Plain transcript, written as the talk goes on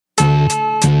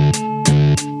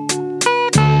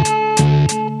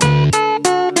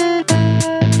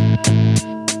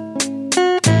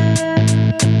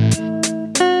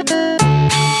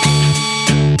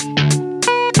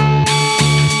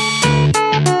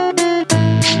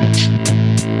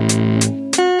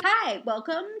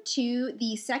welcome to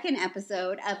the second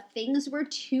episode of Things We're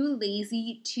Too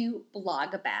Lazy to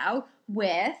Blog About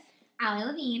with Allie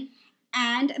Levine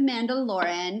and Amanda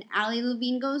Lauren. Allie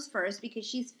Levine goes first because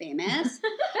she's famous.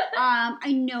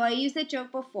 I know I used that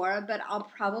joke before, but I'll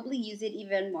probably use it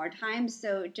even more times,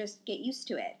 so just get used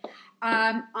to it.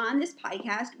 On this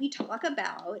podcast, we talk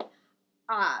about,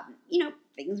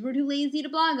 things we're too lazy to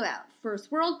blog about.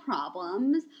 First world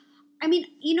problems. I mean,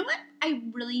 you know what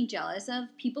I'm really jealous of?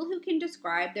 People who can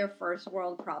describe their first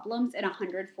world problems in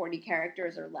 140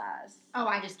 characters or less. Oh,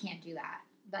 I just can't do that.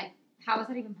 Like, how is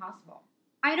that even possible?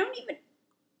 I don't even,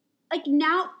 like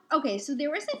now, okay, so there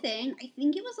was a thing, I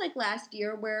think it was like last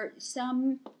year, where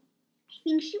I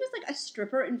think she was like a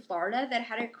stripper in Florida that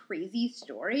had a crazy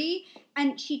story,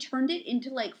 and she turned it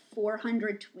into like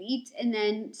 400 tweets, and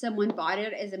then someone bought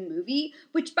it as a movie,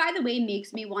 which, by the way,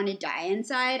 makes me want to die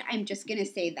inside. I'm just going to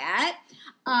say that.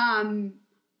 But,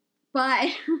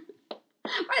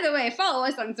 by the way, follow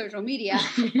us on social media,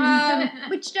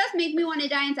 which does make me want to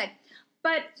die inside.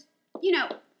 But,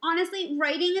 honestly,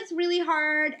 writing is really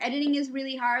hard. Editing is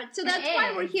really hard. So that's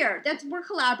why we're here. We're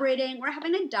collaborating. We're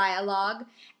having a dialogue.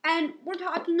 And we're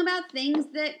talking about things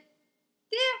that,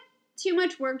 too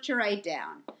much work to write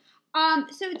down.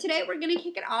 So today we're going to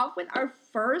kick it off with our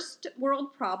first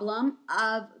world problem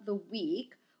of the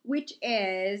week, which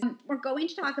is we're going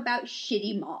to talk about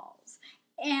shitty malls.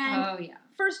 And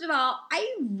first of all,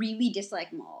 I really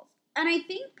dislike malls. And I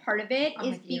think part of it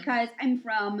is because I'm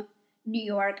from New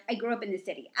York. I grew up in the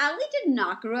city. Allie did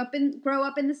not grow up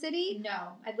in the city.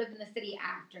 No, I lived in the city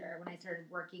after when I started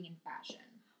working in fashion.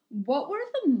 What were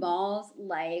the malls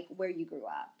like where you grew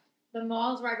up? The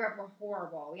malls where I grew up were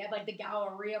horrible. We had like the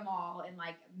Galleria Mall in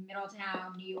like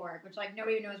Middletown, New York, which like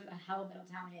nobody knows what the hell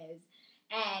Middletown is.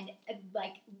 And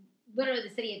like literally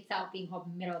the city itself being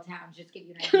called Middletown, just to give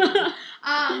you an idea.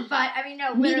 But I mean,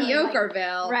 no,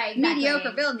 Mediocreville. Like, right, exactly.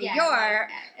 Mediocreville, New York.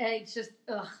 Like, it's just,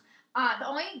 ugh. The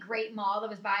only great mall that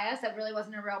was by us that really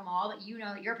wasn't a real mall that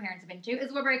that your parents have been to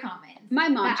is Woodbury Commons. My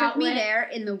mom took me there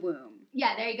in the womb.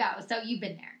 Yeah, there you go. So you've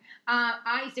been there.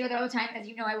 I used to go there all the time. As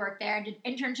you know, I worked there and did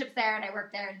internships there, and I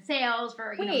worked there in sales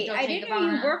for, Wait, I didn't know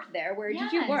you worked there. Where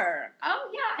did you work? Oh,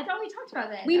 yeah. I thought we talked about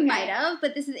this. We might have,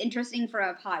 but this is interesting for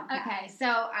a podcast. Okay, so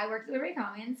I worked at Woodbury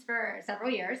Commons for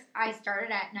several years. I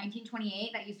started at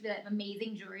 1928. That used to be like an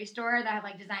amazing jewelry store that had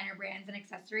like designer brands and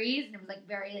accessories, and it was like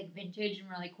very like vintage and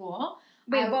really cool.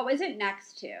 Wait, what was it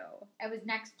next to? It was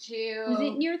next to... Was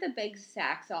it near the big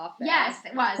Saks office? Yes,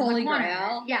 it was. Holy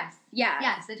Grail? Yes. Yeah.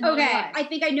 Yes, it totally was. I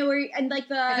think I know where and like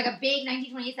the... It's like a big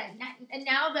 1928 size. And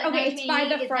now the it's by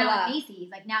the Furla. Now at Macy's.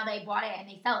 Like now they bought it and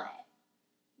they sell it.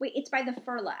 Wait, it's by the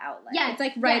Furla outlet. Yes. It's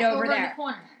like right over there. In the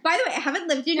corner. By the way, I haven't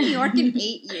lived in New York in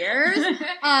 8 years.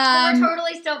 We're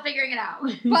totally still figuring it out.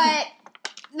 But...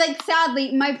 like,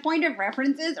 sadly, my point of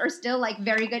references are still, like,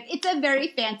 very good. It's a very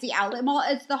fancy outlet mall.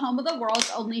 It's the home of the world's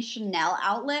only Chanel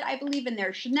outlet, I believe, and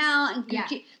there's Chanel and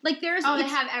Gucci. Yeah. Like, there's... they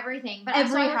have everything. But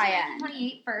every I high end.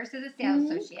 28 first as a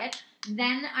sales associate.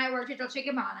 Then I worked at Dolce &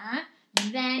 Gabbana.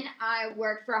 Then I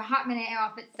worked for a hot minute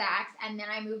off at Saks. And then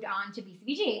I moved on to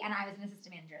BCBG, and I was an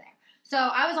assistant manager there. So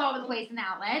I was all over the place in the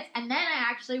outlets, and then I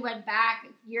actually went back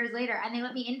years later, and they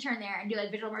let me intern there and do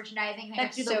like visual merchandising. And I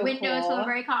got to do the windows for the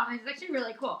Woodbury Commons. It's actually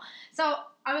really cool. So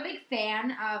I'm a big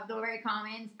fan of the Woodbury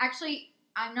Commons. Actually,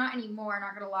 I'm not anymore,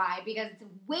 not gonna lie, because it's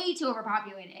way too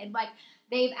overpopulated. Like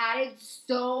they've added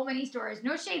so many stores.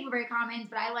 No shade Woodbury Commons,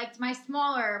 but I liked my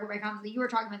smaller Woodbury Commons that you were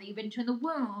talking about that you've been to in the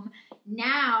womb.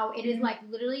 Now it is like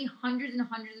literally hundreds and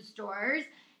hundreds of stores.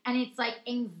 And it's like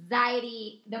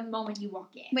anxiety the moment you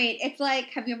walk in. Wait, it's like,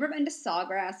 have you ever been to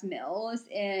Sawgrass Mills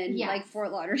in like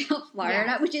Fort Lauderdale, Florida?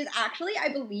 Yes. Which is actually, I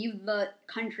believe, the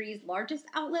country's largest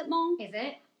outlet mall. Is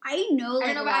it? I know, like,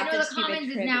 I don't know, but I know the Commons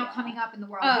is now coming up in the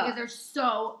world because there's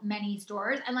so many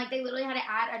stores. And like they literally had to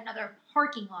add another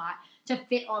parking lot to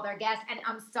fit all their guests. And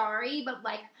I'm sorry, but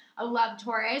like I love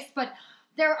tourists, but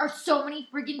there are so many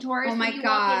freaking tourists when you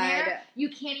walk in there, you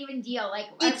can't even deal. Like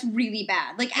it's really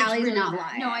bad. Like Allie's really not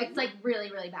lying. No, it's like really,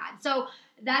 really bad. So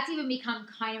that's even become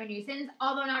kind of a nuisance.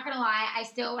 Although not gonna lie, I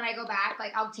still when I go back,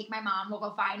 like I'll take my mom, we'll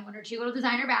go find one or two little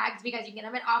designer bags because you can get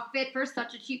them at Offit for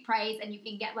such a cheap price, and you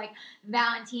can get like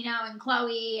Valentino and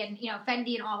Chloe and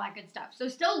Fendi and all that good stuff. So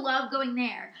still love going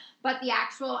there. But the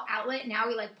actual outlet now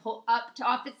we like pull up to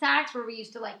Offit Saks where we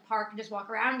used to like park and just walk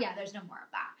around. Yeah, there's no more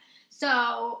of that.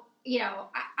 So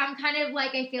I'm kind of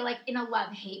like, I feel like in a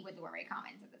love-hate with the Woodbury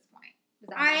Commons at this point. Is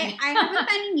that I why? haven't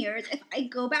been in years. If I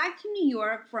go back to New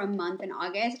York for a month in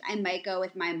August, I might go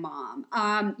with my mom.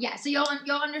 Yeah, so you'll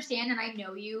understand, and I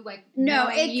know you, like, No,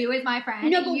 knowing it's- you as my friend,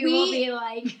 no, but you will be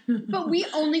like... but we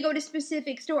only go to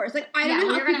specific stores. Like, I don't know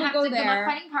we're how gonna people have go to good luck there.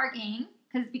 finding parking,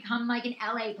 because it's become like an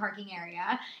LA parking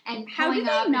area, and How do pulling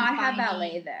they up and not have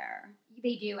finding- LA there?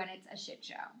 They do, and it's a shit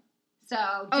show. So,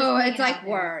 just Oh, putting it's it like out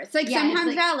there. worse. Like, Yeah, it's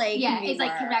sometimes like- LA Yeah, can be it's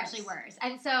like could worse. actually worse.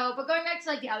 And so, but going back to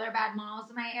like the other bad malls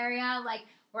in my area, like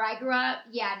where I grew up,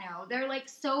 yeah, no, they're like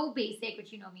so basic,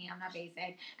 which you know me, I'm not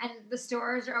basic. And the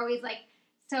stores are always like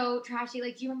so trashy.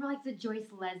 Like, do you remember like the Joyce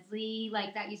Leslie?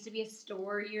 Like that used to be a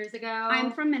store years ago.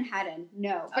 I'm from Manhattan.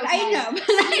 No, but Okay. I know. But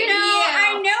Excuse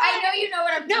I know. I know you know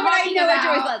what I'm No, but I talking know about.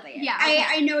 what Joyce Leslie is. Yeah, okay.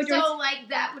 I know what Joyce. So, like,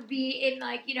 that would be in,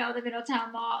 like, you know, the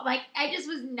Middletown Mall. Like, I just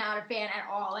was not a fan at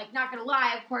all. Like, not gonna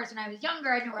lie, of course, when I was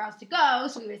younger, I had nowhere else to go,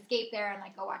 so we would escape there and,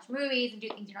 like, go watch movies and do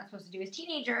things you're not supposed to do as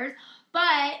teenagers.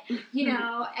 But, you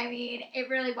know, I mean, it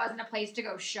really wasn't a place to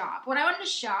go shop. When I wanted to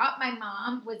shop, my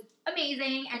mom was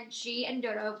amazing, and she and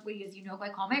Dodo, as you know, who I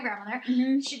call my grandmother,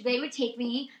 they would take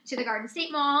me to the Garden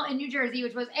State Mall in New Jersey,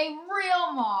 which was a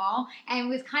real mall, and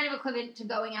was kind of equivalent to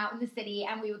going out in the city,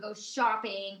 and we would go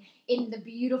shopping in the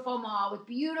beautiful mall with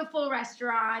beautiful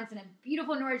restaurants and a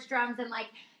beautiful Nordstrom's and, like,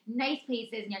 nice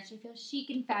places, and you actually feel chic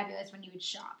and fabulous when you would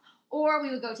shop. Or we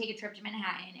would go take a trip to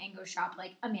Manhattan and go shop,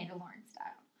 like, Amanda Lawrence style.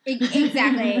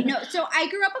 Exactly. No, so I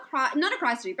grew up not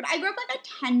across the street, but I grew up like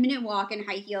a 10-minute walk in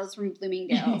high heels from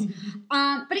Bloomingdale's.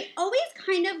 But I always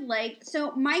kind of liked,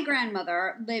 so my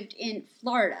grandmother lived in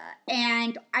Florida,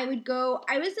 and I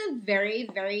was a very,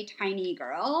 very tiny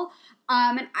girl.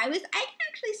 And I can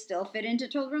actually still fit into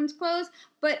children's clothes,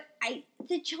 but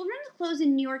the children's clothes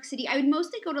in New York City, I would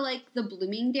mostly go to like the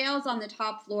Bloomingdale's on the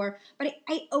top floor, but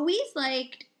I always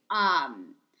liked,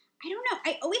 I don't know.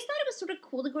 I always thought it was sort of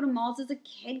cool to go to malls as a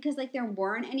kid because, like, there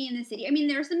weren't any in the city. I mean,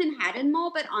 there's the Manhattan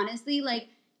Mall, but honestly, like,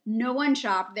 no one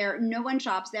shopped there. No one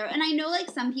shops there. And I know,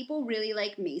 like, some people really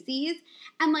like Macy's,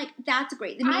 and, like, that's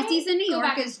great. The Macy's in New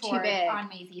York is too big. On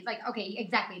Macy's. Like, okay,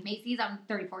 exactly. Macy's on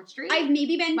 34th Street. I've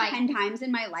maybe been like, 10 times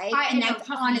in my life, I and know, that's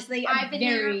honestly I've a been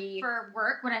very... there for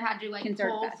work when I've had to, like,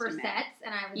 pull for estimate. sets,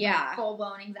 and I was, Yeah. like,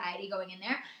 full-blown anxiety going in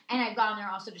there. And I've gone there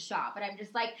also to shop. But I'm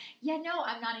just like, yeah, no,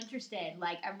 I'm not interested.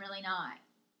 Like, I'm really not.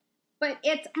 But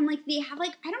I'm like, they have,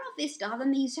 like, I don't know if they still have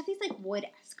them. They used to have these, like, wood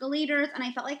escalators, and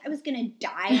I felt like I was going to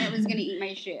die and I was going to eat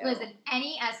my shoe. Listen,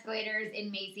 any escalators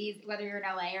in Macy's, whether you're in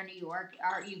LA or New York,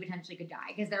 you potentially could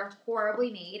die because they're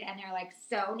horribly made and they're, like,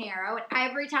 so narrow. And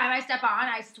every time I step on,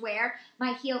 I swear,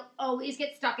 my heel always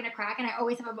gets stuck in a crack, and I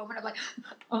always have a moment of, like,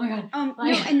 oh, my God.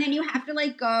 No, and then you have to,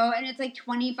 like, go, and it's, like,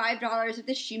 $25 at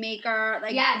the shoemaker,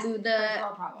 like, Yes, glue first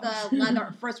world the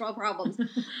leather, first world problems.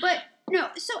 But, no,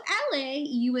 so LA,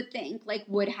 you would think, like,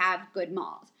 would have good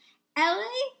malls. LA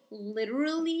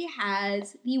literally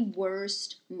has the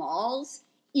worst malls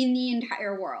in the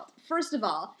entire world. First of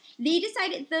all, they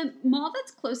decided the mall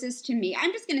that's closest to me,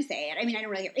 I'm just going to say it, I mean, I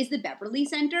don't really care, is the Beverly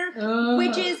Center,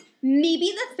 which is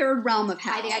maybe the third realm of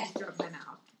hell. I think I just threw up my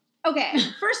mouth. Okay,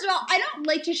 first of all, I don't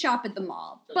like to shop at the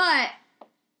mall, but,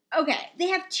 okay, they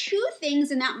have two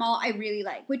things in that mall I really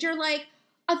like, which are, like,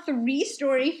 a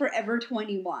 3-story Forever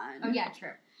 21. Oh, yeah,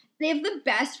 true. They have the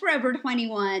best Forever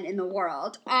 21 in the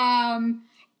world.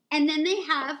 And then they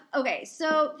have, okay,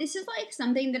 so this is, like,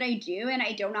 something that I do, and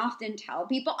I don't often tell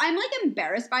people. I'm, like,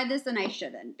 embarrassed by this, and I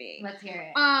shouldn't be. Let's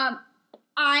hear it.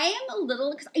 I am a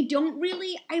little, because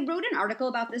I wrote an article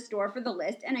about this store for the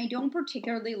list, and I don't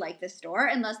particularly like this store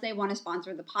unless they want to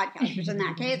sponsor the podcast, which in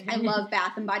that case, I love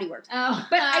Bath and Body Works. Oh.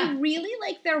 But I really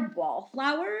like their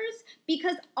wallflowers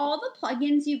because all the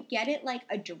plugins you get at, like,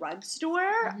 a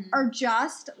drugstore are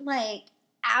just, like,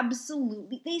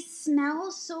 absolutely, they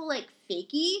smell so, like,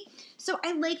 fakey. So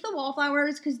I like the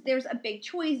wallflowers because there's a big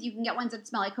choice. You can get ones that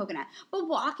smell like coconut. But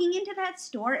walking into that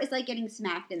store is like getting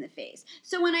smacked in the face.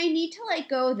 So when I need to, like,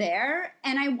 go there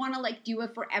and I want to, like, do a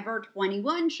Forever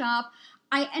 21 shop,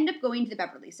 I end up going to the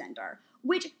Beverly Center,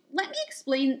 which, let me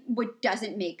explain what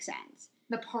doesn't make sense.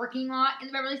 The parking lot in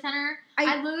the Beverly Center,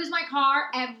 I lose my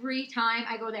car every time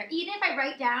I go there. Even if I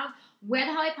write down where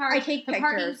the hell I park, I take the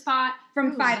parking pictures spot.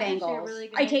 from Ooh, 5 that's actually angles. really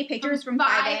good. I take pictures from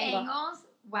 5 angles.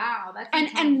 Wow, that's And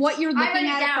intense. what you're I looking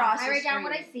write at across the I write street. down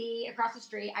what I see across the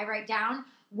street. I write down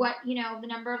what, you know, the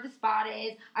number of the spot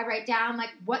is. I write down,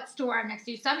 like, what store I'm next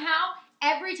to. Somehow,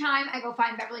 every time I go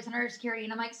find Beverly Center security,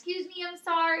 and I'm like, excuse me, I'm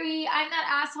sorry. I'm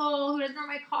that asshole who doesn't know where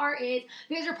my car is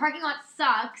because your parking lot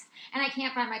sucks, and I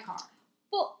can't find my car.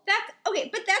 Well, that's, okay,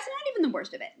 but that's not even the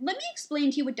worst of it. Let me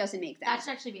explain to you what doesn't make sense. That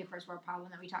should actually be a first world problem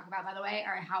that we talk about, by the way,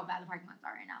 or how bad the parking lots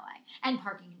are in LA and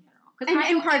parking in general.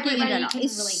 And parking in general can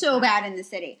is relate so to that. bad in the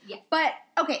city. Yeah. But,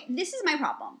 okay, this is my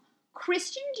problem.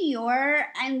 Christian Dior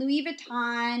and Louis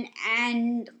Vuitton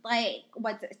and, like,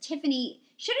 Tiffany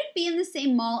shouldn't be in the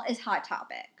same mall as Hot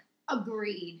Topic.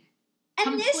 Agreed.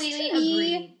 And this, to Completely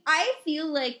me, agreed. I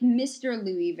feel like Mr.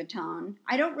 Louis Vuitton.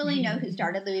 I don't really know who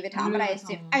started Louis Vuitton, but I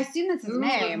assume that's his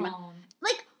name.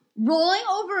 Like, rolling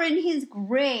over in his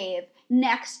grave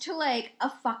next to, like, a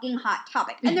fucking Hot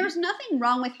Topic. And there's nothing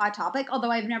wrong with Hot Topic,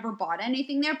 although I've never bought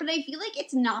anything there, but I feel like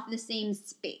it's not the same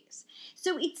space.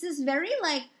 So it's this very,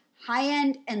 like,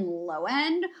 high-end and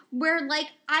low-end where,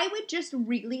 like, I would just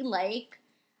really like...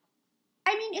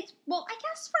 I mean, I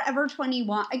guess Forever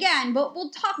 21. Again,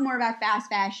 we'll talk more about fast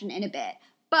fashion in a bit,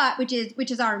 but which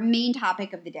is our main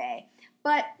topic of the day.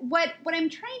 But what I'm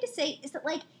trying to say is that,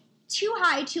 like, too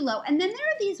high, too low. And then there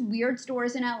are these weird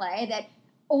stores in LA that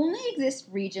only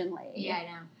exist regionally. Yeah, I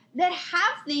know. That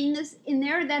have things in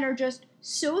there that are just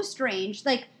so strange.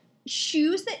 Like,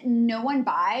 shoes that no one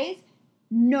buys.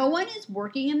 No one is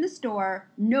working in the store.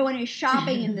 No one is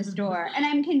shopping in the store. And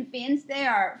I'm convinced they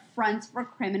are fronts for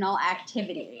criminal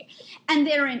activity. And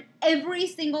they're in every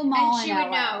single mall and she in would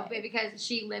LA. know because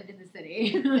she lived in the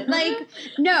city. Like,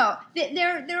 no.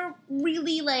 They're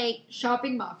really, like...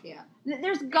 Shopping mafia.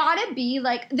 There's gotta be,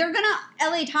 like... They're gonna...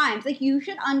 LA Times, like, you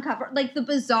should uncover, like, the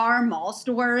bizarre mall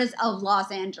stores of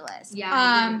Los Angeles. Yeah,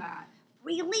 I do that.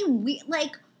 Really,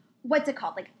 like... What's it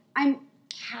called? Like, I'm...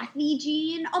 Kathy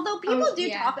Jean, although people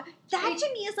talk, that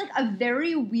to me is like a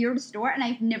very weird store, and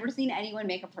I've never seen anyone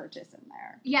make a purchase in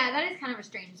there. Yeah, that is kind of a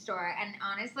strange store, and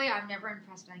honestly, I'm never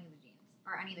impressed with any of the jeans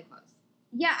or any of the clothes.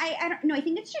 Yeah, I don't know. I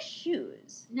think it's just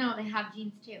shoes. No, they have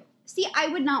jeans too. See, I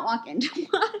would not walk into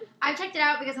one. I've checked it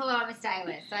out because, hello, I'm a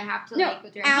stylist, so I have to go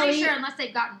through. I'm pretty sure unless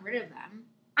they've gotten rid of them.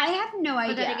 I have no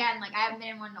idea. But then again, like, I haven't been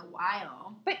in one in a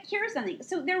while. But here's something.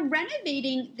 So they're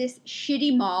renovating this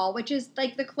shitty mall, which is,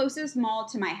 like, the closest mall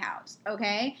to my house,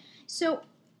 okay? So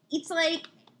it's, like,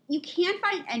 you can't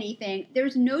find anything.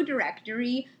 There's no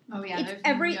directory. Oh, yeah,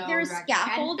 there's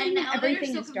scaffolding, and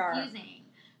everything is dark.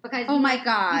 Because oh, my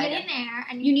God. You get in there,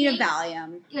 and you need a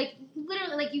Valium. Like,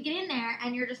 literally, like, you get in there,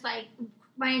 and you're just, like,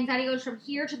 my anxiety goes from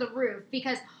here to the roof,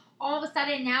 because all of a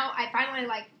sudden now I finally,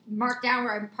 like, marked down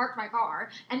where I parked my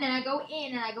car, and then I go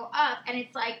in and I go up, and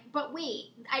it's like, but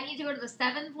wait, I need to go to the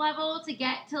 7th level to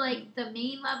get to, like, the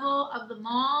main level of the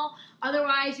mall.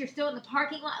 Otherwise, you're still in the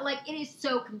parking lot. Like, it is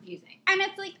so confusing. And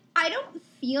it's like, I don't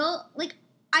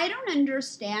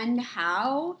understand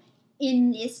how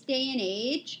in this day and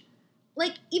age,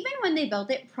 like, even when they built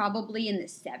it probably in the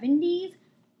 70s,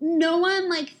 no one,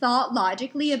 like, thought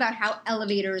logically about how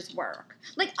elevators work.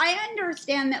 Like, I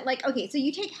understand that, like, okay, so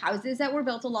you take houses that were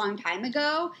built a long time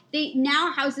ago.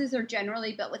 Now houses are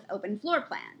generally built with open floor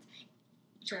plans.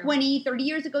 True. 20, 30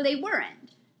 years ago, they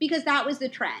weren't, because that was the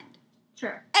trend.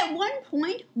 Sure. At one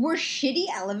point, were shitty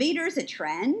elevators a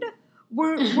trend?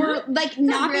 Were like,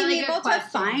 not really being able to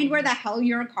find where the hell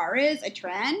your car is a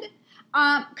trend?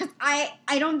 Because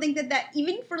I don't think that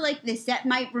even for, like,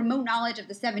 my remote knowledge of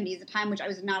the 70s, a time which I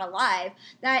was not alive,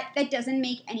 that doesn't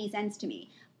make any sense to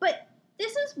me. But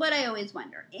this is what I always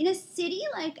wonder. In a city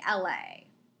like LA,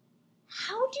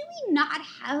 how do we not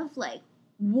have, like,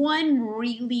 one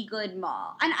really good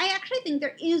mall? And I actually think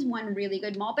there is one really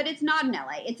good mall, but it's not in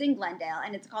LA. It's in Glendale,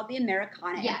 and it's called the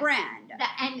Americana brand.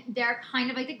 And they're kind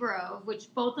of like the Grove,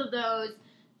 which both of those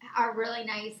are really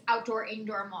nice outdoor,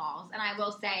 indoor malls. And I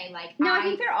will say, like... No, I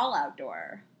think they're all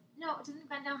outdoor. No, doesn't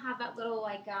Glendale have that little,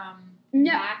 like,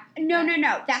 No, back?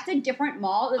 No. That's a different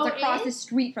mall. It's across the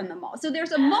street from the mall. So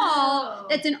there's a mall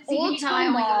that's an old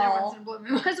school mall.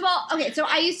 Because, well, okay, so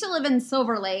I used to live in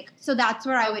Silver Lake, so that's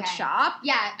where I would shop.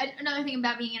 Yeah, another thing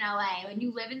about being in LA, when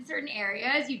you live in certain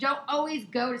areas, you don't always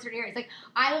go to certain areas. Like,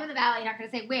 I live in the Valley, not going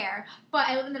to say where, but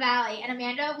I live in the Valley, and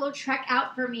Amanda will trek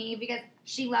out for me because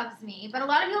she loves me. But a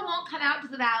lot of people won't come out to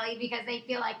the Valley because they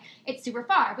feel like it's super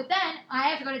far. But then I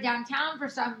have to go to downtown for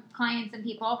some clients and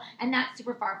people, and that's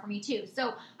super far for me too.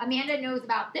 So Amanda knows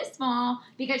about this mall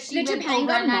because she lives over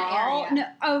in that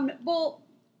area.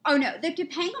 The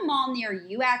Topanga Mall near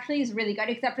you actually is really good,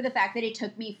 except for the fact that it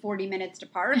took me 40 minutes to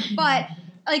park. But,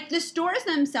 like, the stores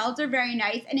themselves are very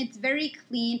nice, and it's very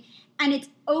clean, and it's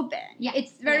open. Yeah,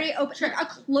 it's very open. Sure. Like, a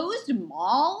closed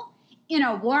mall in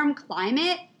a warm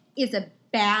climate is a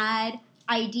bad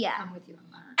idea. I'm with you on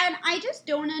that. And I just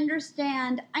don't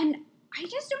understand. I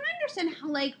just don't understand how,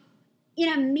 like,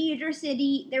 in a major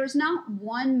city, there's not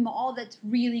one mall that's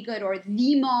really good or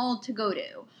the mall to go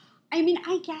to. I mean,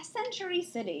 I guess Century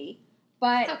City,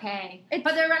 but... It's okay.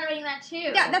 But they're renovating that too.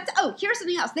 Yeah, here's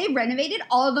something else. They renovated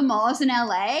all of the malls in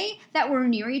LA that were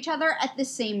near each other at the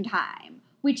same time,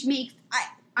 which makes...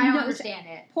 I don't No, understand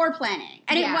it. Poor planning.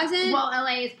 And Yeah. it wasn't... Well,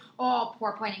 LA is all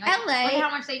poor planning. Like, LA, look how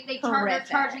much they're horrific.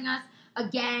 charging us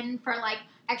again for, like,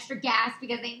 extra gas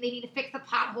because they need to fix the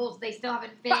potholes they still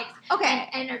haven't fixed. Okay.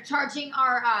 And they're charging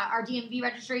our DMV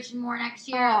registration more next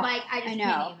year. Oh, like, I just I know.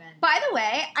 can't even. By the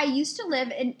way, I used to live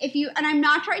in, and I'm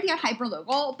not trying to get hyper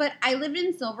local, but I lived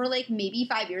in Silver Lake maybe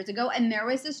 5 years ago, and there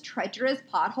was this treacherous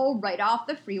pothole right off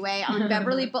the freeway on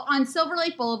Silver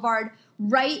Lake Boulevard,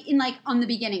 right in, like, on the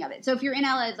beginning of it. So if you're in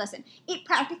LA, listen, it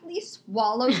practically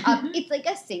swallows up. It's like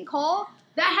a sinkhole.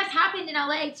 That has happened in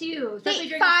LA too. Especially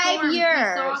during 5 storms,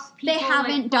 years, we saw they people,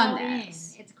 haven't like, done fall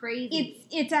this. It's crazy.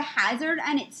 It's a hazard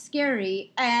and it's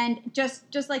scary, and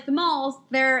just like the malls,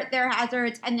 they're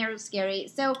hazards and they're scary.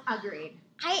 So Agreed.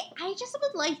 I just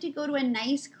would like to go to a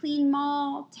nice clean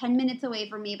mall 10 minutes away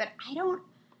from me, but I don't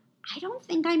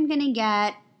think I'm gonna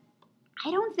get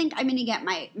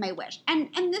my wish.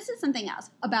 And this is something else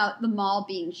about the mall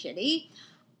being shitty.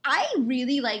 I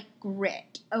really like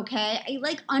grit, okay? I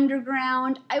like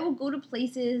underground. I will go to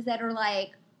places that are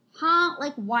like,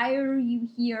 like, why are you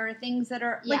here? Things that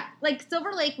are, like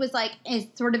Silver Lake is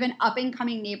sort of an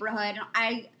up-and-coming neighborhood.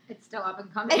 And It's still up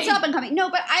and coming. It's up and coming. No,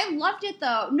 but I loved it,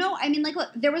 though. No, I mean, like, look,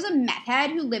 there was a meth head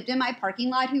who lived in my parking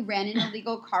lot who ran an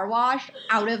illegal car wash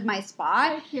out of my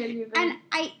spot. I can't even. And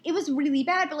it was really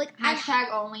bad, but, like,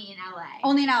 Hashtag only in LA.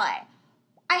 Only in LA.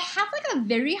 I have, like, a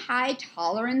very high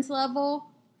tolerance level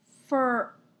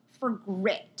for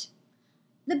grit.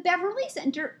 The Beverly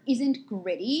Center isn't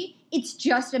gritty. It's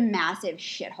just a massive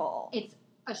shithole. It's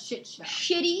a shit show.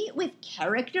 Shitty with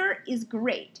character is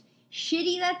great.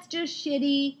 Shitty that's just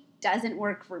shitty doesn't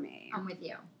work for me. I'm with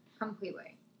you.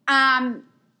 Completely.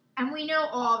 And we know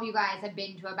all of you guys have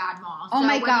been to a bad mall. Oh so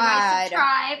my when God. You guys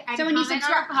subscribe and so when you comment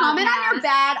subscribe, on our comment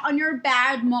podcast, on your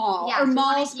bad mall. Yeah, or so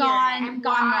mall's gone and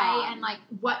gone why, wrong. and like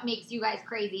what makes you guys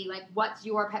crazy. Like what's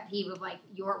your pet peeve of like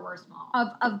your worst mall?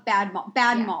 Of bad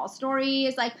mall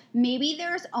stories. Like maybe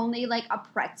there's only like a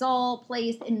pretzel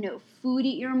place and no food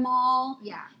at your mall.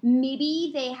 Yeah.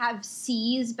 Maybe they have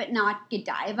C's but not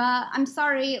Godiva. I'm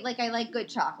sorry, like I like good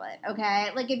chocolate, okay?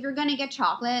 Like if you're gonna get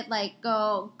chocolate, like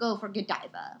go for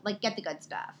Godiva. Like get the good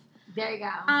stuff. There you go.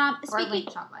 Or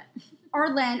Lindt chocolate. Or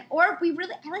Lindt. Or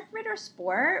I like Ritter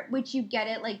Sport, which you get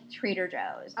at like Trader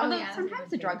Joe's. Oh, Although yeah,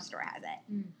 sometimes the drugstore has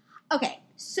it. Mm. Okay,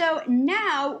 so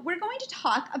now we're going to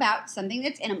talk about something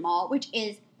that's in a mall, which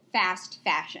is fast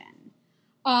fashion.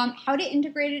 How to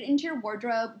integrate it into your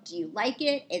wardrobe. Do you like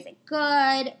it? Is it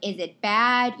good? Is it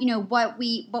bad? You know, what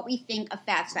we think of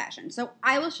fast fashion. So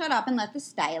I will shut up and let the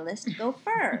stylist go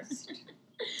first.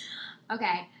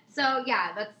 Okay. So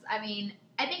yeah, I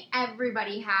think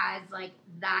everybody has like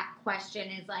that question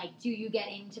is like, do you get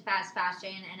into fast fashion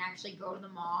and actually go to the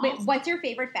mall? Wait, what's your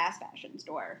favorite fast fashion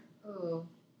store? Ooh.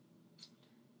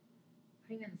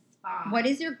 Not even spot. What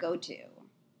is your go-to?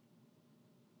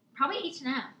 Probably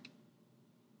H&M.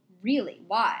 Really?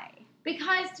 Why?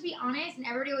 Because to be honest, and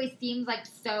everybody always seems like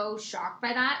so shocked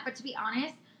by that, but to be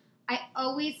honest, I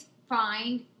always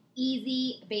find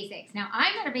easy basics. Now,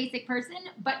 I'm not a basic person,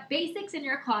 but basics in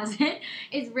your closet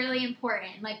is really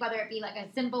important. Like whether it be like a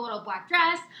simple little black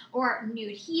dress or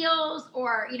nude heels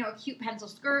or, you know, a cute pencil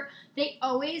skirt, they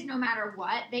always, no matter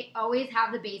what, they always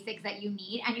have the basics that you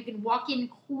need, and you can walk in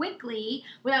quickly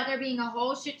without there being a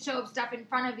whole shit show of stuff in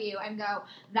front of you and go,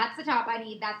 that's the top I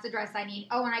need, that's the dress I need.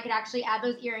 Oh, and I could actually add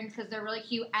those earrings because they're really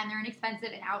cute and they're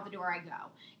inexpensive, and out the door I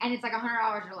go. And it's like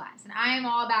 $100 or less. And I am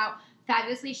all about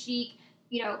fabulously chic,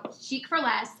 you know, chic for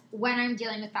less when I'm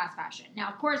dealing with fast fashion. Now,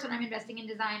 of course, when I'm investing in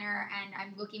designer and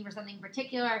I'm looking for something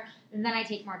particular, then I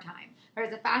take more time. But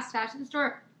as a fast fashion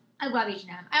store, I love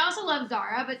H&M. I also love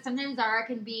Zara, but sometimes Zara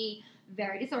can be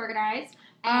very disorganized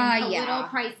and a little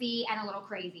pricey and a little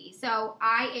crazy. So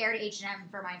I aired H&M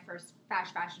for my first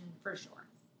fast fashion for sure.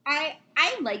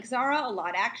 I like Zara a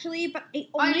lot, actually, but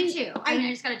I do too. I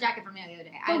just got a jacket from there the other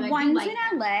day. The ones in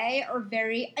LA are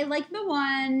very... I like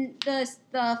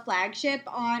the flagship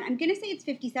on... I'm going to say it's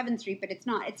 57th Street, but it's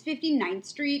not. It's 59th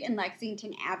Street and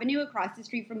Lexington Avenue across the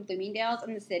street from Bloomingdale's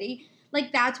in the city.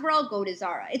 Like, that's where I'll go to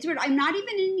Zara. It's weird. I'm not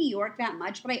even in New York that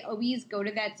much, but I always go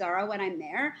to that Zara when I'm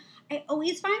there. I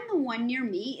always find the one near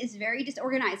me is very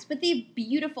disorganized, but they have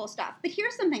beautiful stuff. But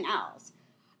here's something else.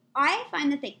 I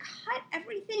find that they cut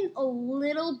everything a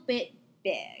little bit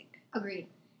big. Agreed.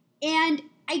 And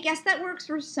I guess that works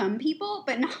for some people,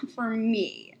 but not for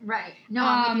me. Right. No,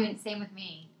 I'm with you. Same with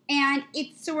me. And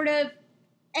it's sort of,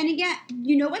 and again,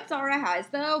 you know what Zara has,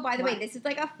 though? By the way, What? this is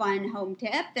like a fun home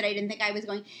tip that I didn't think I was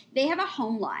going. They have a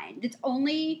home line that's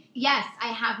only... Yes,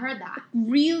 I have heard that.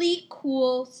 Really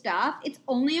cool stuff. It's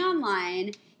only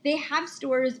online. They have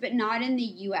stores, but not in the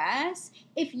U.S.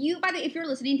 If you're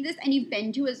listening to this and you've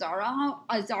been to a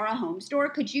Zara home store,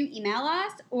 could you email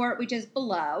us, which is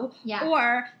below,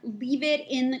 or leave it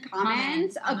in the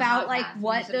comments about like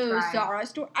what those Zara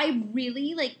store. I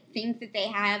really like think that they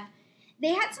had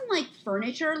some like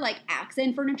furniture, like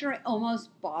accent furniture I almost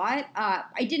bought. I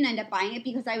didn't end up buying it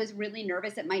because I was really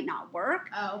nervous it might not work.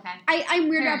 Oh, okay. I'm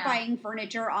weird about buying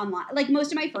furniture online. Like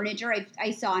most of my furniture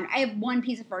I saw, I have one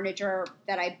piece of furniture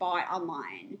that I bought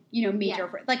online, major.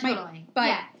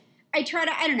 I try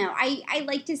to, I don't know, I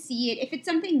like to see it. If it's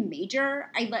something major,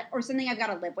 or something I've got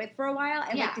to live with for a while,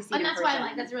 I like to see it. And that's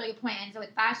why that's a really good point. And so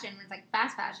with fashion, when it's like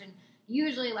fast fashion,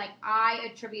 usually, like, I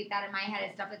attribute that in my head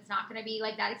as stuff that's not going to be,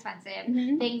 like, that expensive.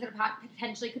 Mm-hmm. Things that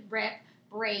potentially could rip,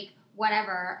 break,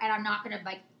 whatever. And I'm not going to,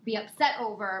 like, be upset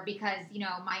over because,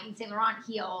 my Saint Laurent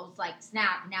heels, like,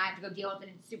 snapped. And now I have to go deal with it.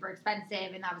 And it's super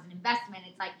expensive. And that was an investment.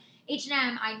 It's like,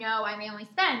 H&M, I know I may only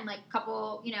spend, like, a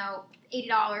couple,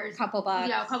 $80. Couple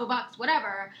bucks,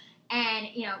 whatever. And,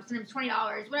 sometimes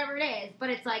 $20, whatever it is. But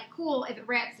it's, like, cool. If it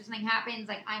rips or something happens,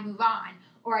 like, I move on.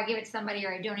 Or I give it to somebody,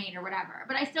 or I donate, or whatever.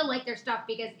 But I still like their stuff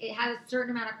because it has a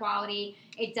certain amount of quality.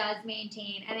 It does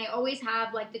maintain, and they always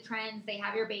have like the trends. They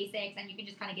have your basics, and you can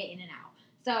just kind of get in and out.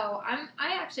 So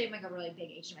I actually am like a really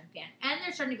big H&M fan, and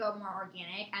they're starting to go more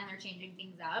organic, and they're changing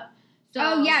things up.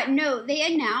 So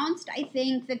they announced. I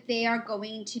think that they are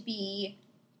going to be.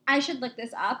 I should look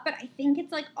this up, but I think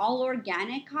it's like all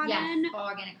organic cotton. Yes, all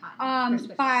organic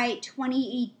cotton. By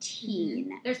 2018.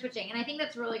 Mm-hmm. They're switching, and I think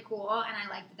that's really cool. And I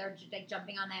like that they're like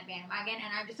jumping on that bandwagon.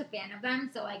 And I'm just a fan of them,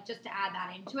 so like just to add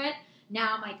that into it,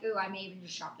 now I'm like, ooh, I may even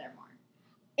just shop there more.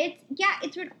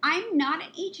 It's weird. I'm not an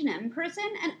H&M person,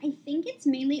 and I think it's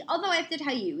mainly. Although I have to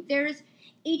tell you, there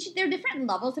are different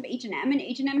levels of H&M, and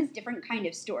H&M is different kind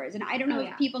of stores, and I don't know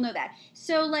if people know that.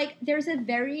 So, like, there's a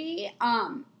very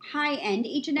high-end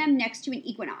H&M next to an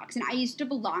Equinox, and I used to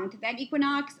belong to that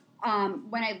Equinox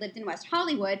when I lived in West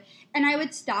Hollywood, and I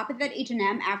would stop at that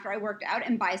H&M after I worked out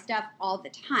and buy stuff all the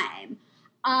time.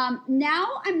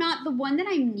 Now I'm not, the one that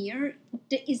I'm near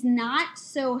is not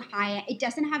so high. It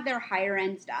doesn't have their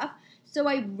higher-end stuff, so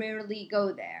I rarely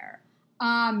go there.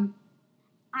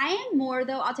 I am more,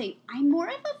 though, I'll tell you, I'm more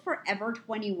of a Forever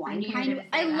 21 kind of.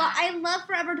 I love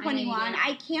Forever 21.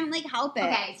 I can't, like, help it.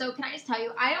 Okay, so can I just tell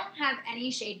you, I don't have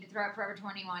any shade to throw at Forever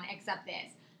 21 except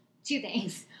this. Two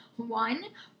things. One,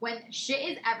 when shit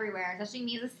is everywhere, especially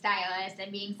me as a stylist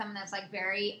and being someone that's, like,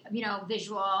 very,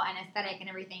 visual and aesthetic and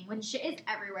everything, when shit is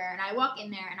everywhere and I walk in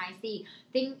there and I see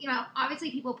things, obviously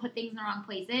people put things in the wrong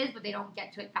places, but they don't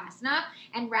get to it fast enough,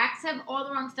 and racks have all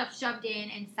the wrong stuff shoved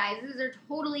in, and sizes are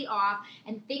totally off,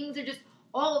 and things are just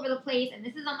all over the place, and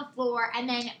this is on the floor, and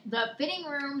then the fitting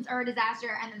rooms are a disaster,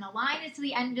 and then the line is to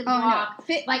the end of the block. No.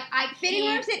 Fitting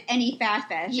rooms at any fast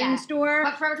fashion store.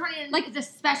 But Forever 21 is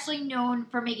especially known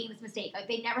for making this mistake. Like,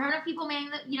 they never have enough people manning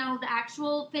the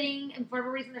actual fitting, and for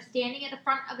whatever reason, they're standing at the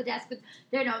front of the desk with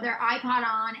their iPod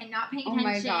on and not paying attention.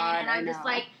 Oh my God, and I'm just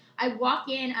like, I walk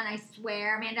in, and I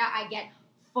swear, Amanda, I get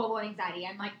full on anxiety.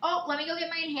 I'm like, oh, let me go get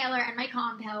my inhaler and my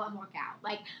calm pill and work out.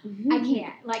 Like, I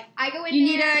can't. Like, I go in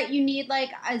there. You need like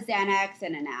a Xanax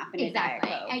and a nap and exactly.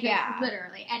 a Diet Coke. Yeah.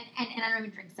 Literally. And I don't even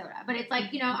drink soda. But it's like,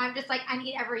 I'm just like, I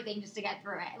need everything just to get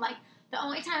through it. Like, the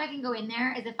only time I can go in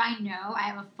there is if I know I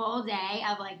have a full day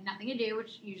of, like, nothing to do,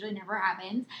 which usually never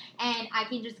happens, and I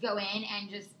can just go in and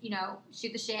just,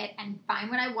 shoot the shit and find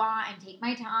what I want and take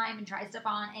my time and try stuff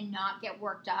on and not get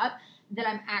worked up that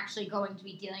I'm actually going to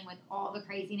be dealing with all the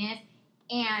craziness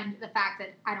and the fact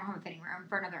that I don't have a fitting room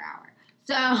for another hour.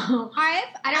 So, I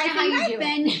don't know how you do it. I've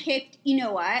been kicked,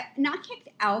 not kicked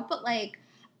out, but like,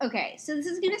 okay, so this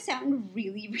is going to sound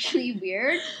really, really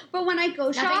weird, but when I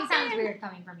go shopping... Nothing sounds weird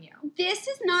coming from you. This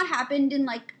has not happened in,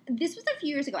 like... This was a few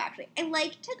years ago, actually. I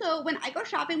like to go... When I go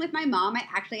shopping with my mom, I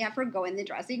actually have her go in the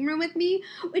dressing room with me,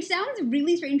 which sounds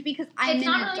really strange because I'm an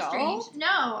adult. It's not really strange.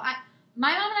 No,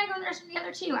 my mom and I go in the dressing room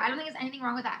together, too. I don't think there's anything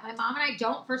wrong with that. My mom and I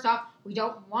don't, first off, we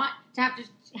don't want to have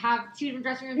two different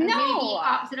dressing rooms and maybe be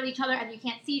opposite of each other, and you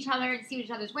can't see each other and see what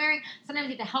each other's wearing. Sometimes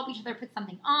you have to help each other put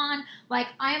something on. Like,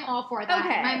 I am all for that.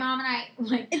 Okay. My mom and I,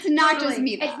 like... It's not just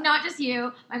me, though. It's not just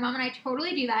you. My mom and I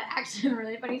totally do that. Actually, a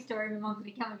really funny story. My mom's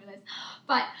going to kill me for this.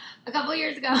 But a couple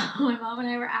years ago, my mom and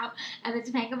I were out at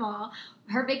the Topanga Mall.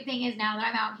 her big thing is now that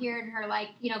I'm out here, and her like,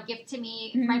 gift to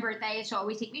me for my birthday, she'll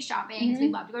always take me shopping. Mm-hmm. So we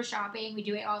love to go shopping. We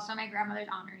do it also in my grandmother's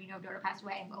honor. Dodo passed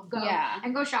away, and we'll go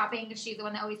and go shopping because she's the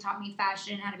one that always taught me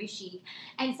fashion and how to be chic.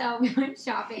 And so we went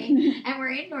shopping, and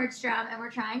we're in Nordstrom, and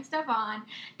we're trying stuff on,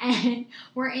 and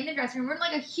we're in the dressing room. We're in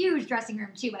like a huge dressing room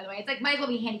too, by the way. It's like might as well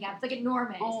be handicapped. It's like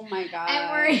enormous. Oh my god!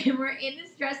 And we're in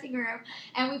this dressing room,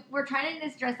 and we're trying to get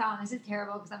this dress on. This is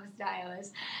terrible because I'm a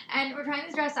stylist, and we're trying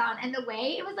this dress on, and the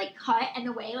way it was like cut, and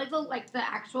the way like the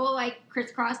actual like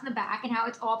crisscross in the back, and how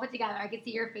it's all put together. I could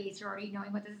see your face. You're already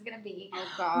knowing what this is gonna be. Oh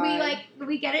god!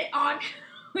 We get it on.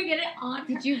 We get it on.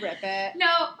 Did you rip it? No.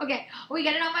 Okay. We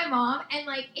get it on my mom, and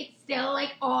like it's still like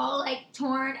all like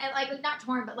torn and like not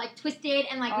torn, but like twisted,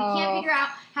 and like we can't figure out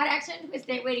how to actually twist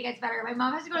it. Wait, it gets better. My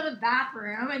mom has to go to the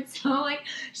bathroom, and so like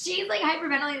she's like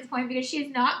hyperventilating at this point because she's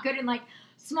not good in like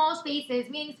small spaces,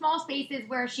 meaning small spaces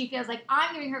where she feels like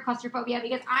I'm giving her claustrophobia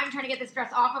because I'm trying to get this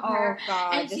dress off of her. Oh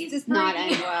god, and this she's does not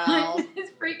end well.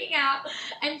 She's freaking out,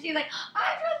 and she's like,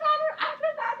 I'm to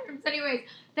the bathroom. So anyways,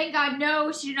 thank God,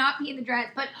 no, she did not pee in the dress,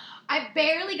 but I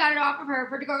barely got it off of her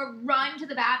for her to go run to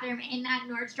the bathroom in that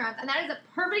Nordstrom's, and that is a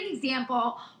perfect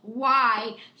example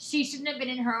why she shouldn't have been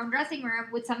in her own dressing room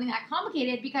with something that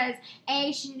complicated, because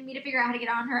A, she needed me to figure out how to get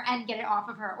on her and get it off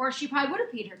of her, or she probably would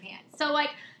have peed her pants. So like,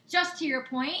 just to your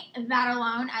point, that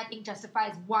alone, I think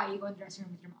justifies why you go in the dressing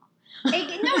room with your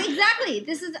mom. No, exactly.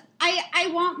 This is I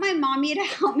want my mommy to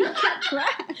help me get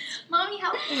dressed. Mommy,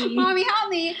 help me. Mommy, help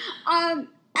me.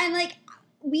 And like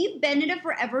we've been at a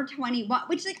Forever 21,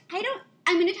 which like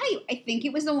I'm gonna tell you, I think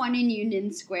it was the one in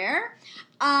Union Square,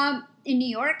 in New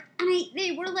York, and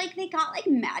they got like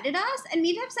mad at us, and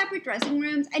we'd have separate dressing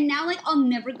rooms, and now like I'll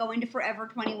never go into Forever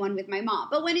 21 with my mom.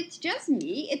 But when it's just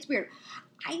me, it's weird.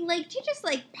 I like to just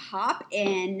like pop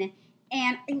in,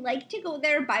 and I like to go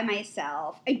there by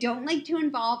myself. I don't like to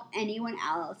involve anyone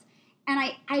else. And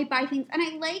I buy things, and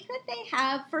I like that they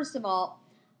have, first of all,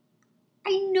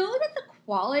 I know that the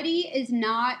quality is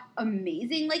not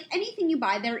amazing. Like anything you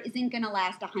buy there isn't going to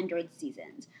last 100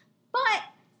 seasons. But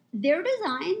their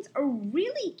designs are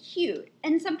really cute.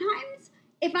 And sometimes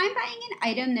if I'm buying an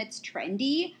item that's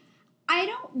trendy, I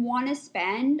don't want to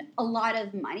spend a lot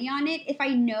of money on it if I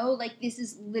know, like, this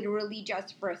is literally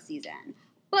just for a season.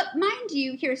 But mind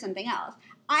you, here's something else.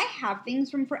 I have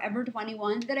things from Forever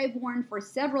 21 that I've worn for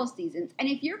several seasons. And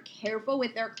if you're careful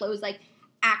with their clothes, like,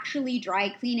 actually dry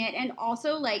clean it. And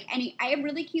also, like, I have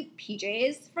really cute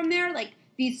PJs from there, like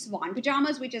these swan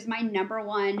pajamas, which is my number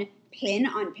one pin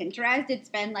on Pinterest. It's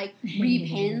been, like,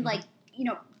 repinned, like,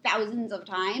 thousands of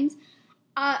times.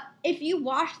 If you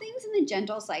wash things in the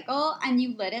gentle cycle and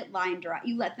you let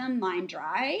them line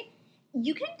dry,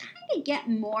 you can kind of get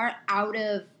more out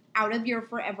of your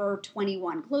Forever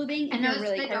 21 clothing. And those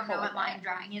really that don't know what line it.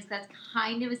 drying is, that's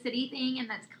kind of a city thing, and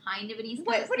that's kind of an East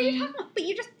Coast thing. What are you talking about? But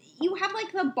you have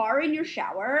like the bar in your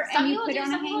shower Some and you people put do, it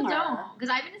on some a people hanger. don't.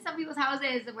 Because I've been to some people's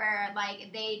houses where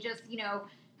like they just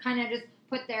kind of just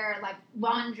put their like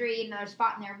laundry in another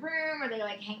spot in their room, or they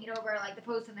like hang it over like the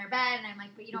post in their bed, and I'm like,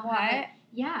 but you don't have it.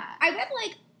 Yeah. I bet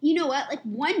like, you know what? Like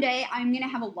one day I'm gonna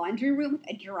have a laundry room with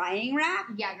a drying rack.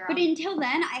 Yeah, girl. But until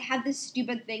then, I have this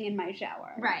stupid thing in my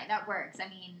shower. Right, that works. I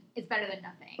mean, it's better than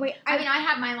nothing. Wait, I mean, I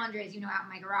have my laundry, as you know, out in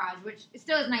my garage, which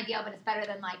still isn't ideal, but it's better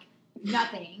than like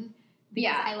nothing.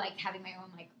 Because I like having my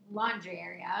own like laundry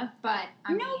area. But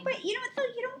I mean, but you know what though?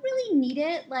 You don't really need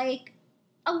it. Like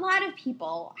a lot of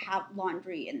people have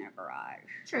laundry in their garage.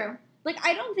 True. Like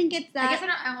I don't think it's that. I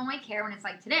guess I only care when it's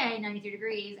like today, 93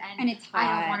 degrees, and it's hot.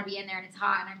 I don't want to be in there and it's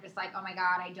hot, and I'm just like, oh my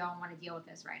god, I don't want to deal with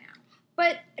this right now.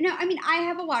 But no, I mean, I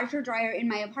have a washer dryer in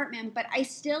my apartment, but I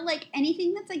still like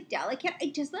anything that's like delicate. I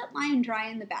just let line dry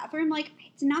in the bathroom. Like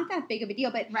it's not that big of a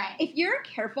deal. But if you're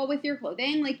careful with your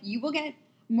clothing, like you will get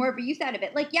more of a use out of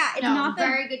it. Like, yeah, it's not the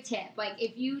very good tip. Like,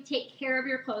 if you take care of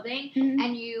your clothing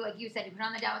and you, like you said, you put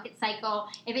on the delicate cycle,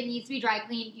 if it needs to be dry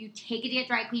cleaned, you take it to get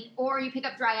dry cleaned, or you pick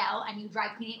up Dryel and you dry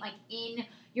clean it, like, in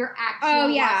your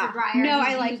actual washer dryer. No,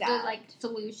 I like that. The, like,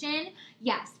 solution.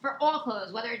 Yes, for all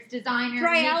clothes, whether it's designer,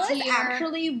 Dryel is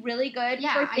actually really good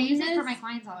for things. I use it for my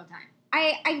clients all the time.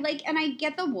 I like, and I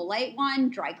get the Woolite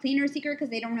one, Dry Cleaner Secret, because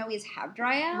they don't always have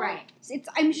Dryel. Right.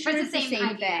 I'm sure it's the same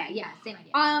idea. thing. Yeah, same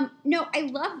idea. No, I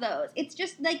love those. It's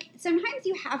just like sometimes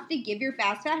you have to give your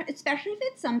fast fashion, especially if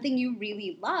it's something you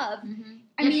really love. Mm-hmm.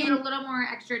 I mean, a little more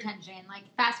extra attention, like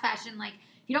fast fashion, like.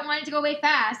 You don't want it to go away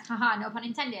fast, haha, no pun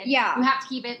intended. Yeah. You have to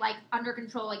keep it, like, under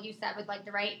control, like you said, with, like,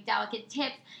 the right delicate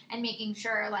tips and making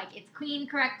sure, like, it's cleaned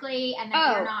correctly and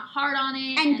that you're not hard on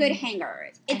it. And good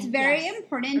hangers. It's very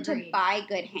important to buy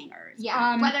good hangers.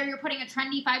 Yeah, whether you're putting a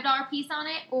trendy $5 piece on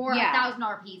it or a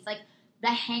 $1,000 piece, like,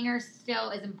 the hanger still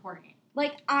is important.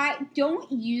 Like, I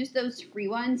don't use those free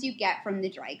ones you get from the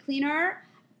dry cleaner.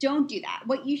 Don't do that.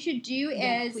 What you should do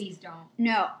is... Please don't.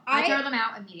 No. I throw them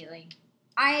out immediately.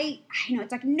 I know,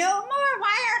 it's like, no more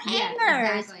wire hangers.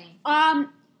 Yeah, exactly.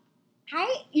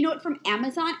 You know what, from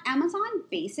Amazon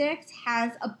Basics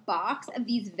has a box of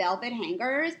these velvet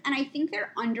hangers, and I think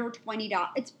they're under $20.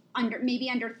 It's maybe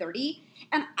under $30.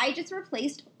 And I just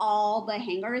replaced all the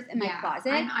hangers in my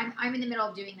closet. I'm in the middle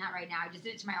of doing that right now. I just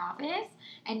did it to my office,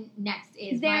 and next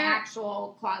is my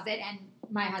actual closet and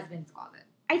my husband's closet.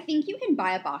 I think you can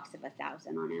buy a box of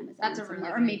 1,000 on Amazon. That's a really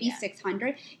good or maybe idea.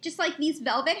 600. Just like these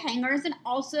velvet hangers, and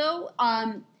also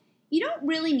you don't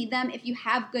really need them if you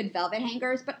have good velvet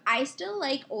hangers, but I still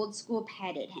like old school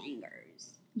padded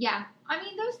hangers. Yeah, I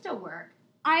mean those still work.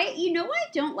 You know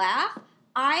what? Don't laugh.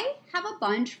 I have a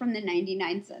bunch from the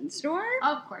 99-cent store.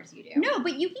 Of course you do. No,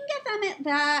 but you can get them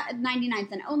at the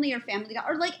 99-cent only or Family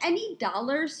Dollar or like any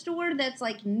dollar store that's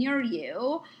like near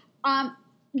you.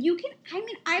 You can. I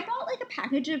mean, I bought like a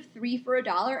package of 3 for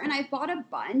 $1, and I bought a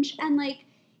bunch. And like,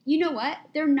 you know what?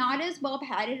 They're not as well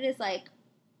padded as like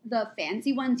the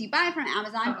fancy ones you buy from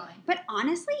Amazon. Totally. But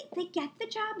honestly, they get the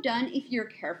job done if you're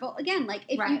careful. Again, like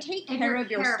if you take If care you're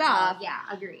of your careful, stuff. Yeah,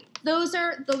 agreed. Those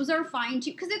are fine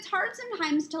too, because it's hard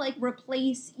sometimes to like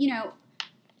replace,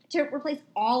 to replace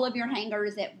all of your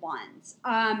hangers at once.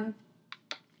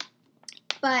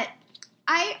 But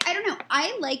I don't know.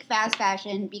 I like fast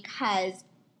fashion because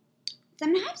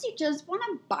sometimes you just want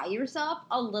to buy yourself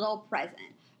a little present,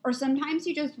 or sometimes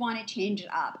you just want to change it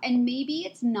up, and maybe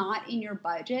it's not in your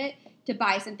budget to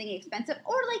buy something expensive,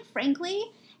 or like frankly,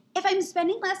 if I'm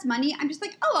spending less money, I'm just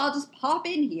like, oh, I'll just pop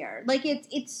in here. Like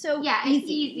it's so easy. It's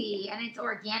easy and it's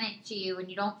organic to you, and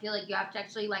you don't feel like you have to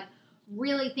actually like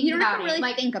really think You don't about have to really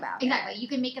like, think about it. Exactly. You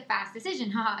can make a fast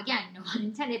decision. Haha, again, no pun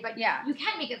intended, but Yeah. you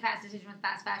can make a fast decision with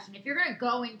fast fashion. If you're going to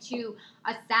go into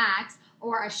a Saks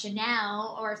or a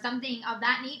Chanel or something of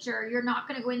that nature, you're not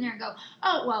going to go in there and go,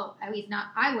 oh, well, at least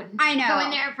not, I wouldn't. I know. Go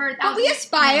in there for But we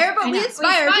aspire to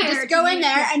just go in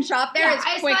there and shop there as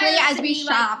quickly as we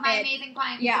shop my it. amazing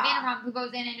client, Yeah. Savannah Rom, who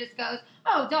goes in and just goes,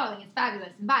 oh, darling, it's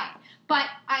fabulous, and buy it. But,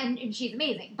 and she's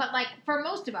amazing. But, like, for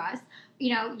most of us,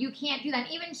 you can't do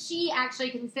that. Even she actually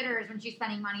considers when she's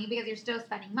spending money because you're still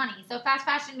spending money. So fast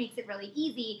fashion makes it really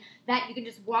easy that you can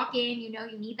just walk in, you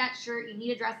need that shirt, you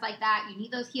need a dress like that, you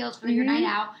need those heels for your night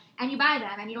out, and you buy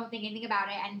them and you don't think anything about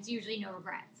it, and it's usually no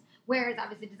regrets. Whereas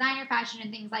obviously designer fashion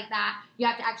and things like that, you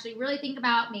have to actually really think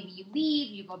about, maybe you leave,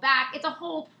 you go back. It's a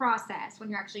whole process when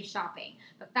you're actually shopping.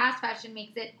 But fast fashion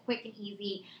makes it quick and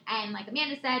easy. And like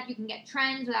Amanda said, you can get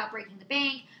trends without breaking the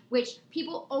bank, which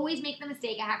people always make the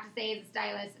mistake, I have to say, as a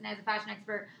stylist and as a fashion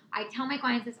expert. I tell my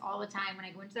clients this all the time when I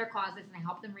go into their closets and I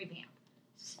help them revamp.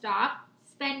 Stop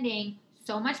spending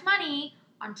so much money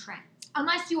on trends.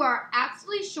 Unless you are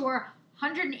absolutely sure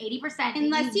 180%.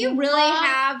 Unless you really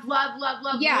have love.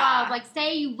 Like,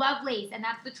 say you love lace, and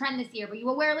that's the trend this year, but you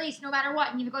will wear lace no matter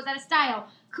what, and if it goes out of style,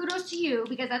 kudos to you,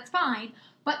 because that's fine,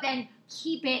 but then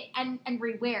keep it and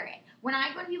rewear it. When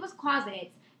I go into people's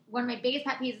closets, one of my biggest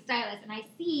pet peeves as a stylist, and I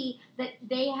see that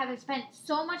they have spent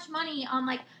so much money on,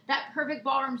 like, that perfect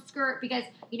ballroom skirt because,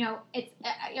 it's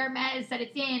Hermes that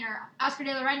it's in, or Oscar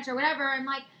de la Renta, or whatever. I'm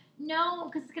like, no,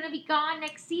 because it's going to be gone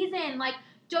next season. Like,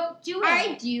 don't do it.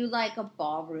 I do like a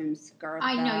ballroom skirt,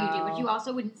 I know you do, but you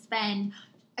also wouldn't spend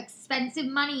expensive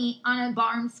money on a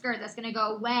ballroom skirt that's going to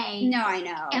go away. No, I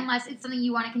know. Unless it's something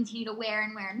you want to continue to wear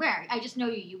and wear and wear. I just know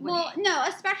you wouldn't. Well, no,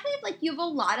 especially if, like, you have a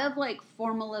lot of, like,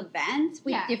 formal events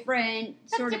with different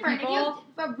sort of people. If you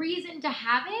have a reason to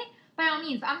have it, by all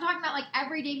means. But I'm talking about, like,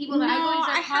 everyday people that I go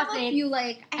into their have closet. a few,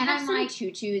 like, I have some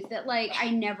tutus that, like, I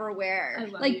never wear.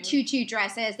 Like, tutu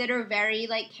dresses that are very,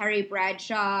 like, Carrie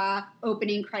Bradshaw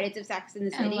opening credits of Sex and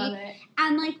the City. I love it.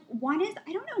 And, like, one is,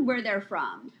 I don't know where they're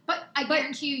from. But I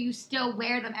guarantee you still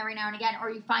wear them every now and again, or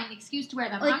you find an excuse to wear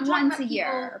them. Like, once a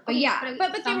year. But yeah,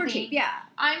 but they were cheap, yeah.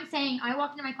 I'm saying I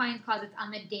walk into my clients' cosets on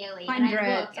the daily, Hundreds, and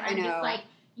I look, and I'm just like,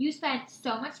 you spent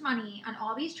so much money on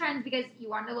all these trends because you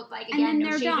wanted to look like, again,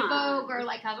 No Shade of Vogue or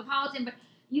like Cosmopolitan, but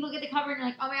you look at the cover and you're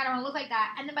like, oh my God, I want to look like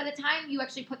that. And then by the time you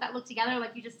actually put that look together,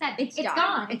 like you just said, it's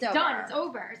gone. It's done. It's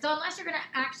over. So unless you're going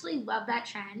to actually love that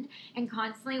trend and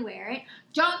constantly wear it,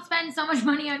 don't spend so much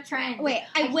money on trends. Wait,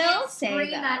 I will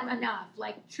say that enough.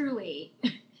 Like, truly.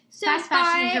 So fast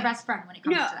fashion is your best friend when it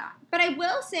comes to that. But I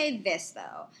will say this,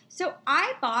 though. So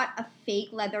I bought a fake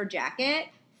leather jacket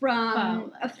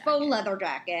from a faux leather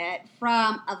jacket,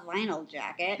 from a vinyl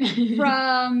jacket,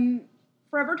 from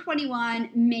Forever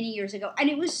 21 many years ago. And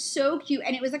it was so cute.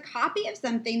 And it was a copy of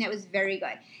something that was very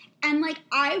good. And, like,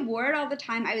 I wore it all the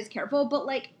time. I was careful. But,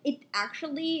 like, it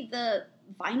actually, the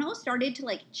vinyl started to,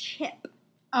 like, chip.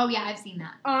 Oh, yeah, I've seen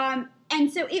that.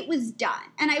 And so it was done.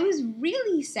 And I was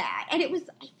really sad. And it was,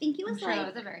 I think it was I'm sure like...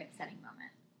 that was a very upsetting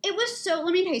moment. It was so,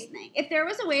 let me tell you something. If there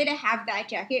was a way to have that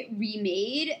jacket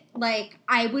remade, like,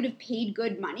 I would have paid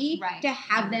good money to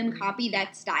have them copy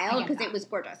that style because it was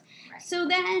gorgeous. Right. So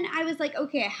then I was like,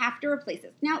 okay, I have to replace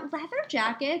this. Now, leather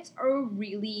jackets are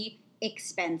really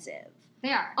expensive.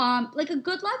 They are. Like, a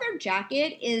good leather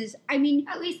jacket is, I mean...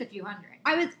 At least a few hundred.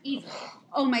 I was... Easily.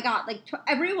 Oh, my God. Like,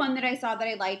 every one that I saw that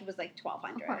I liked was, like,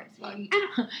 $1,200. Of course. Well,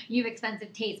 you have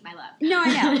expensive taste, my love. No,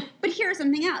 I know. But here's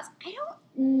something else. I don't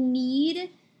need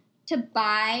to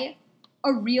buy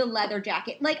a real leather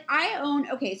jacket. Like, I own...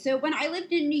 Okay, so when I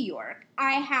lived in New York,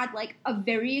 I had, like, a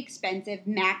very expensive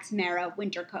Max Mara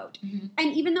winter coat. Mm-hmm.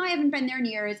 And even though I haven't been there in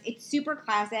years, it's super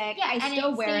classic. Yeah, I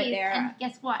still wear it there. And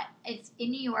guess what? It's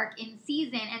in New York in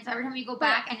season, and so every time you go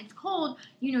back and it's cold,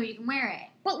 you know you can wear it.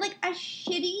 But, like, a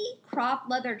shitty crop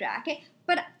leather jacket...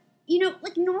 But... You know,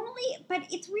 like, normally... But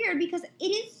it's weird because it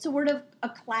is sort of a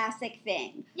classic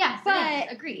thing. Yes, but, it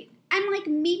is. Agreed. And, like,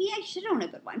 maybe I should own a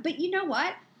good one. But you know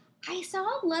what? I saw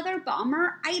a leather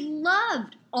bomber I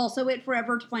loved also at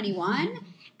Forever 21. And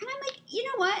I'm like, you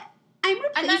know what? I'm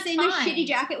replacing a shitty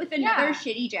jacket with another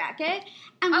shitty jacket.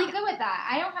 And I'm good with that.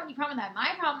 I don't have any problem with that.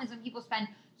 My problem is when people spend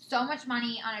so much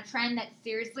money on a trend that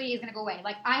seriously is going to go away.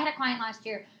 Like, I had a client last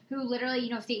year who literally, you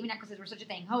know, statement necklaces were such a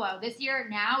thing. Hello, this year,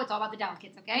 now, it's all about the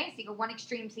delicates, okay? So you go one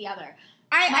extreme to the other.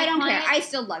 I don't care. I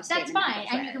still love statement necklaces. That's fine,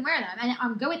 necklaces. and you can wear them. And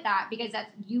I'm good with that because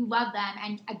you love them.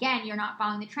 And again, you're not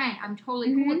following the trend. I'm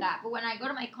totally cool with that. But when I go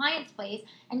to my client's place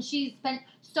and she spent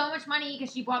so much money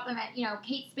because she bought them at, you know,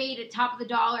 Kate Spade at top of the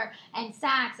dollar and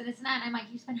Saks and this and that, and I'm like,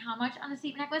 you spent how much on a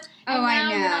statement necklace? And now I know.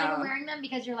 you're not even wearing them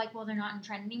because you're like, well, they're not in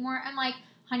trend anymore. I'm like,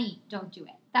 honey, don't do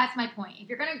it. That's my point. If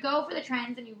you're going to go for the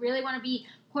trends and you really want to be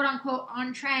quote unquote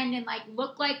on trend and like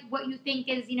look like what you think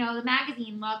is, you know, the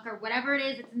magazine look or whatever it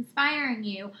is that's inspiring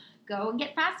you, go and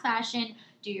get fast fashion.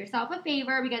 Do yourself a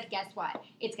favor because guess what?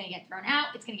 It's going to get thrown out.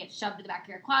 It's going to get shoved to the back of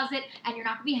your closet and you're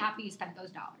not going to be happy you spent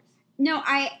those dollars. No,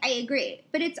 I agree.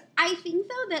 But I think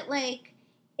though that like,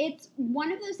 it's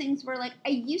one of those things where like I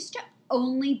used to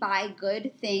only buy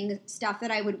good things, stuff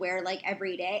that I would wear like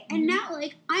every day. And now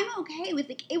like I'm okay with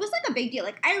like, it was like a big deal.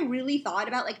 Like I really thought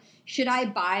about like, should I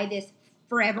buy this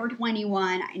Forever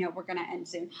 21? I know we're going to end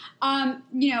soon.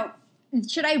 You know,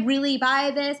 should I really buy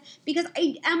this? Because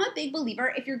I am a big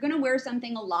believer, if you're going to wear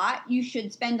something a lot, you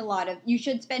should spend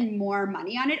more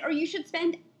money on it, or you should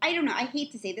spend, I don't know, I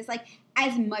hate to say this, like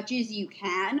as much as you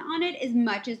can on it, as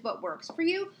much as what works for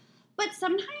you. But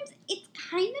sometimes it's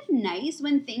kind of nice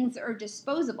when things are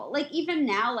disposable. Like even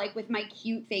now, like with my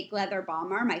cute fake leather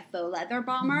bomber, my faux leather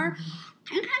bomber,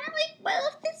 I'm kind of like, well,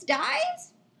 if this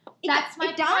dies, that's my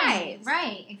it dies. Point.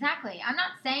 Right, exactly. I'm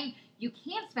not saying you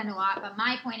can't spend a lot, but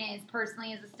my point is,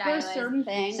 personally as a stylist, for certain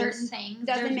things there's no sense.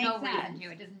 reason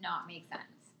to. It does not make sense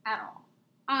at all.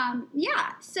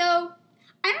 Yeah, so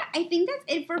I think that's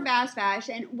it for fast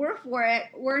fashion. We're for it.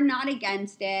 We're not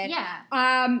against it.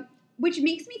 Yeah. Which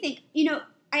makes me think, you know,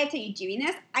 I have to tell you, doing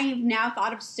this, I have now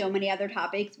thought of so many other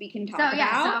topics we can talk about.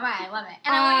 Yeah, so have I. I love it.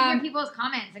 And I want to hear people's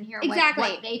comments and hear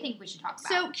what they think we should talk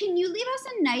about. So can you leave us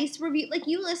a nice review? Like,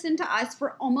 you listened to us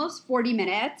for almost 40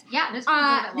 minutes. Yeah, this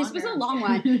was a long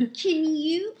one. Can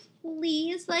you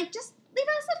please, like, just leave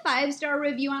us a 5-star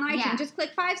review on iTunes. Yeah. Just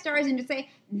click 5 stars and just say,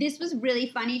 this was really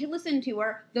funny to listen to,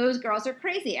 or those girls are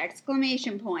crazy, !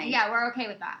 Yeah, we're okay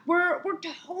with that. We're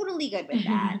totally good with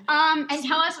that. And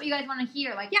tell us what you guys want to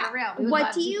hear, like, for real. We would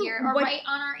love to hear. Or write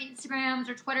on our Instagrams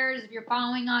or Twitters. If you're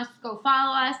following us, go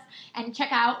follow us and check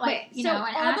out, like, and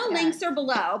all the links are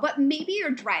below, but maybe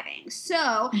you're driving.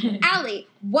 So, Allie,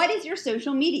 what is your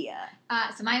social media?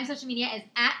 So my social media is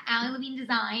at Allie Levine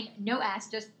Design, no S,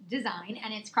 just design,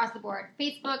 and it's across the board.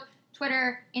 Facebook,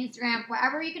 Twitter, Instagram,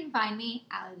 wherever you can find me,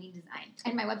 Allie Levine Design.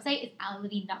 And my website is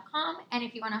allielevine.com. And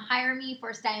if you want to hire me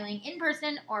for styling in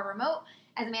person or remote,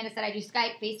 as Amanda said, I do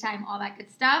Skype, FaceTime, all that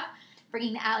good stuff.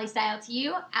 Bringing the Allie style to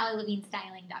you,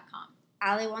 allielevinestyling.com.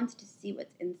 Allie wants to see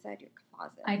what's inside your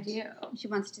closet. I do. She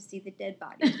wants to see the dead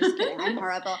body. Just kidding. I'm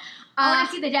horrible. I want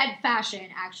to see the dead fashion,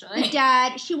 actually.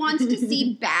 She wants to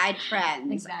see bad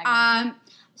trends. Exactly.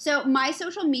 So my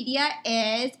social media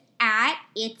is at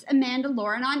It's Amanda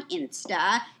Lauren on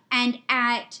Insta and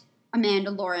at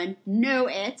Amanda Lauren, no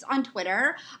it's on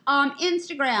Twitter.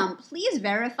 Instagram, please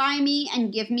verify me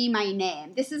and give me my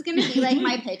name. This is going to be like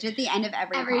my pitch at the end of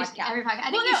every podcast. Every podcast.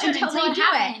 I think Well, no, until they do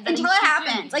it. Until it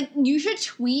happens. Like, Like, you should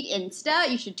tweet Insta.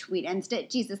 You should tweet Insta.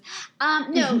 Jesus.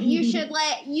 No, you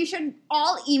should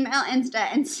all email Insta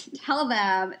and tell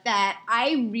them that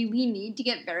I really need to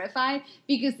get verified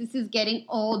because this is getting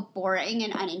old, boring,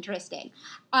 and uninteresting.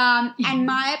 And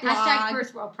my blog. Hashtag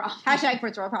first world problems. Hashtag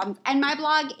first world problems. And my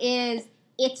blog is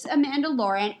It's Amanda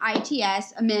Lauren,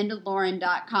 ITS,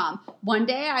 AmandaLauren.com. One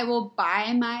day I will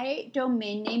buy my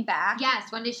domain name back.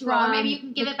 Yes, one day she will. Or maybe you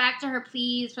can give it back to her,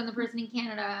 please, from the person in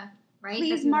Canada. Right?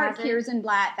 Please, Mark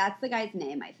Kierszenblatt. That's the guy's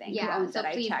name, I think. Yeah, who owns so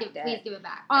it. please I checked it. Please give it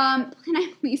back. Can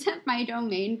I please have my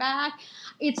domain back?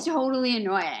 It's totally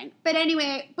annoying. But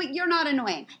anyway, but you're not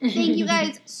annoying. Thank you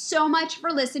guys so much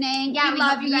for listening. Yeah, we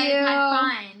love hope you guys had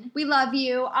fun. We love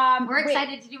you. We're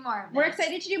excited to do more of this. We're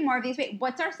excited to do more of these. Wait,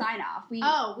 what's our sign off?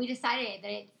 We decided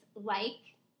that it's like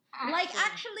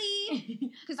actually,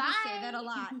 because we say that a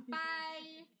lot. Bye.